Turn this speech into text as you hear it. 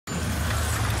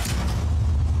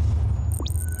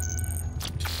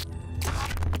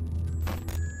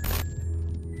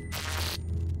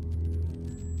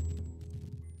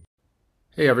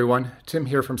Hey everyone, Tim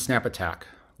here from SnapAttack.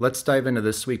 Let's dive into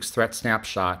this week's Threat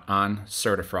Snapshot on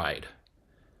Certified.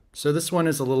 So this one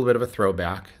is a little bit of a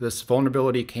throwback. This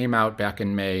vulnerability came out back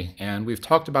in May, and we've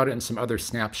talked about it in some other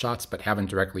snapshots but haven't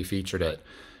directly featured it.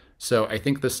 So I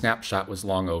think the snapshot was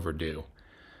long overdue.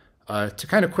 To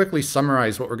kind of quickly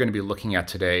summarize what we're going to be looking at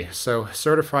today, so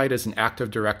Certified is an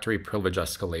Active Directory privilege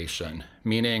escalation,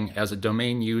 meaning as a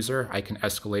domain user, I can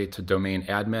escalate to domain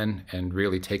admin and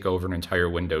really take over an entire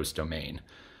Windows domain.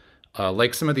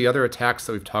 Like some of the other attacks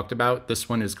that we've talked about, this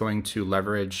one is going to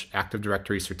leverage Active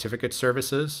Directory certificate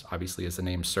services, obviously as the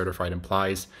name Certified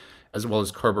implies, as well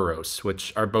as Kerberos,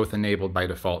 which are both enabled by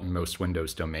default in most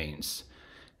Windows domains.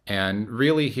 And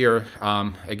really here,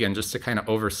 again, just to kind of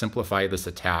oversimplify this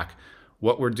attack,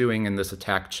 what we're doing in this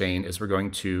attack chain is we're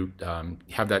going to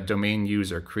have that domain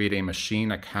user create a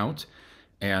machine account,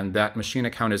 and that machine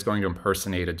account is going to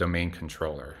impersonate a domain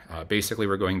controller. Basically,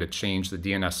 we're going to change the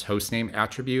DNS hostname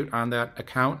attribute on that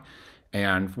account,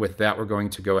 and with that, we're going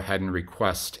to go ahead and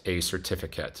request a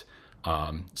certificate.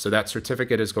 So that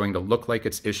certificate is going to look like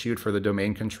it's issued for the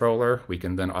domain controller. We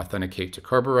can then authenticate to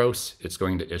Kerberos. It's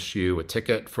going to issue a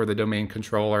ticket for the domain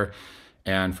controller.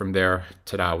 And from there,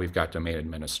 ta-da, we've got domain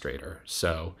administrator.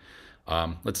 So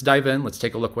let's dive in. Let's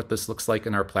take a look what this looks like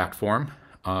in our platform.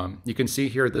 You can see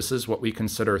here, this is what we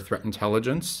consider threat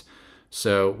intelligence.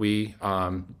 So we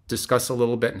discuss a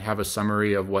little bit and have a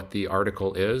summary of what the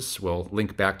article is. We'll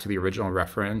link back to the original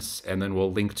reference, and then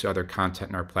we'll link to other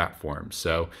content in our platform.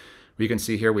 So we can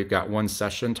see here we've got one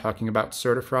session talking about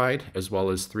Certified, as well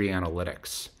as 3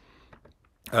 analytics.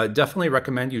 Definitely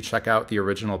recommend you check out the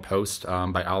original post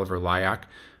by Oliver Lyack.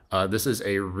 This is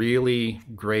a really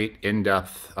great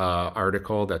in-depth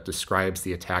article that describes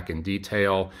the attack in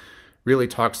detail, really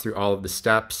talks through all of the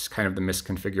steps, kind of the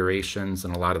misconfigurations,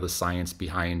 and a lot of the science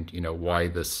behind why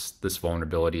this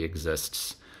vulnerability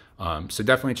exists. So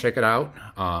definitely check it out.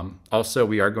 Also,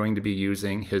 we are going to be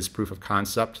using his proof of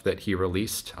concept that he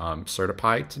released,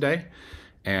 Certipy, today.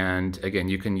 And again,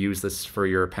 you can use this for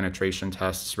your penetration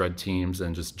tests, red teams,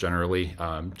 and just generally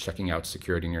checking out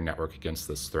security in your network against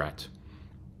this threat.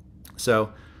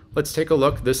 So let's take a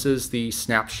look. This is the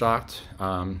snapshot.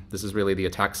 This is really the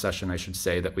attack session, I should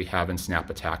say, that we have in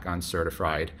SnapAttack on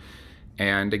Certified.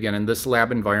 And again, in this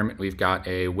lab environment, we've got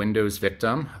a Windows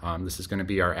victim. This is going to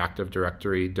be our Active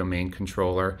Directory domain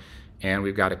controller. And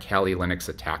we've got a Kali Linux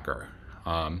attacker.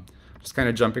 Just kind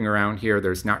of jumping around here,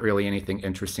 there's not really anything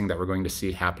interesting that we're going to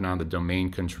see happen on the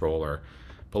domain controller.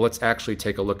 But let's actually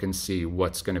take a look and see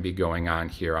what's going to be going on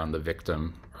here on the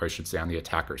victim, or I should say on the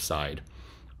attacker side.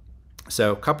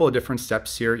 So a couple of different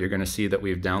steps here. You're going to see that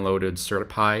we've downloaded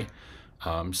Certipy.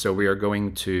 So we are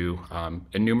going to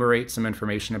enumerate some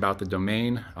information about the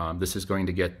domain. This is going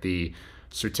to get the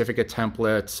certificate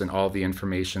templates and all the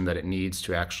information that it needs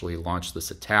to actually launch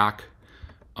this attack.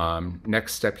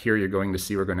 Next step here, you're going to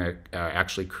see we're going to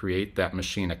actually create that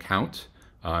machine account.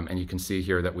 And you can see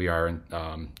here that we are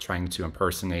trying to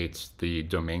impersonate the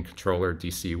domain controller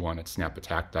DC1 at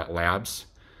snapattack.labs.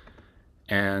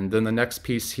 And then the next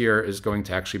piece here is going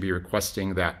to actually be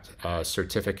requesting that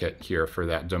certificate here for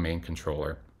that domain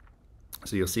controller.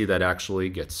 So you'll see that actually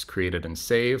gets created and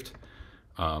saved.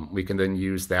 We can then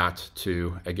use that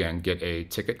to, again, get a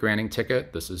ticket granting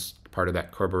ticket. This is part of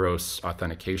that Kerberos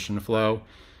authentication flow.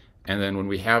 And then when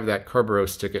we have that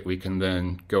Kerberos ticket, we can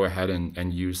then go ahead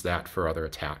and use that for other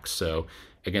attacks. So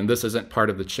again, this isn't part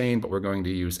of the chain, but we're going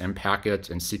to use mpacket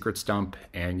and secrets dump,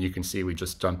 and you can see we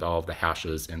just dumped all of the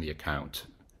hashes in the account.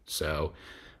 So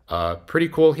pretty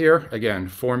cool here. Again,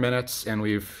 4 minutes, and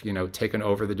we've taken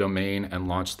over the domain and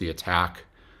launched the attack.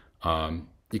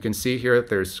 You can see here that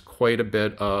there's quite a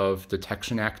bit of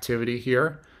detection activity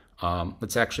here.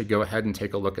 Let's actually go ahead and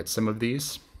take a look at some of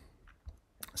these.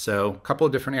 So a couple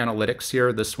of different analytics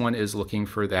here. This one is looking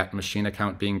for that machine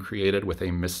account being created with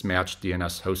a mismatched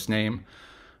DNS hostname.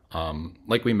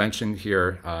 Like we mentioned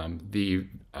here, the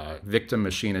victim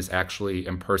machine is actually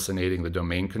impersonating the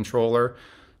domain controller.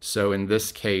 So in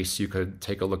this case, you could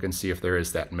take a look and see if there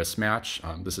is that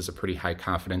mismatch. This is a pretty high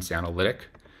confidence analytic.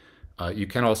 You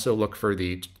can also look for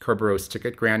the Kerberos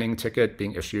ticket granting ticket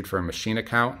being issued for a machine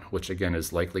account, which again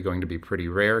is likely going to be pretty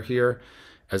rare here,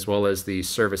 as well as the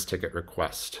service ticket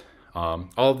request. All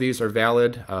of these are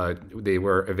valid. They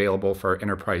were available for our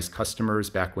enterprise customers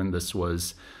back when this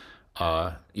was,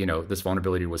 this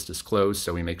vulnerability was disclosed,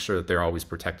 so we make sure that they're always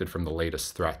protected from the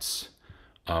latest threats.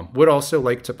 Would also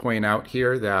like to point out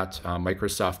here that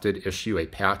Microsoft did issue a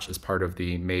patch as part of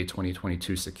the May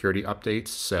 2022 security updates.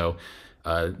 So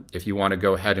if you want to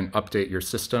go ahead and update your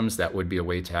systems, that would be a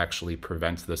way to actually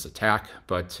prevent this attack.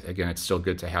 But again, it's still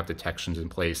good to have detections in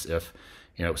place if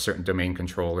certain domain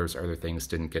controllers or other things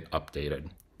didn't get updated.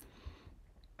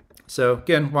 So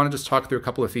again, want to just talk through a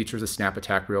couple of features of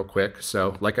SnapAttack real quick.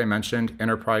 So like I mentioned,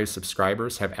 enterprise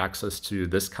subscribers have access to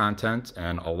this content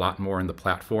and a lot more in the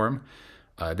platform.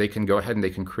 They can go ahead and they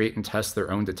can create and test their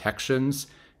own detections.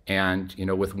 And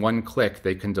with one click,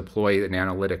 they can deploy an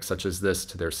analytic such as this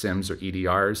to their SIMs or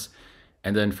EDRs.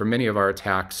 And then for many of our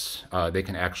attacks, they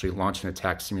can actually launch an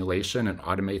attack simulation and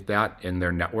automate that in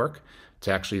their network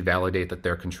to actually validate that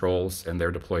their controls and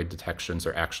their deployed detections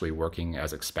are actually working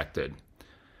as expected.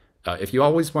 If you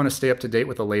always want to stay up to date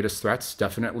with the latest threats,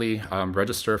 definitely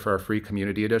register for our free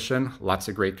community edition. Lots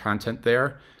of great content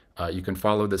there. You can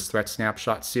follow this Threat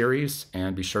Snapshot series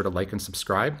and be sure to like and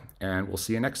subscribe, and we'll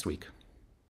see you next week.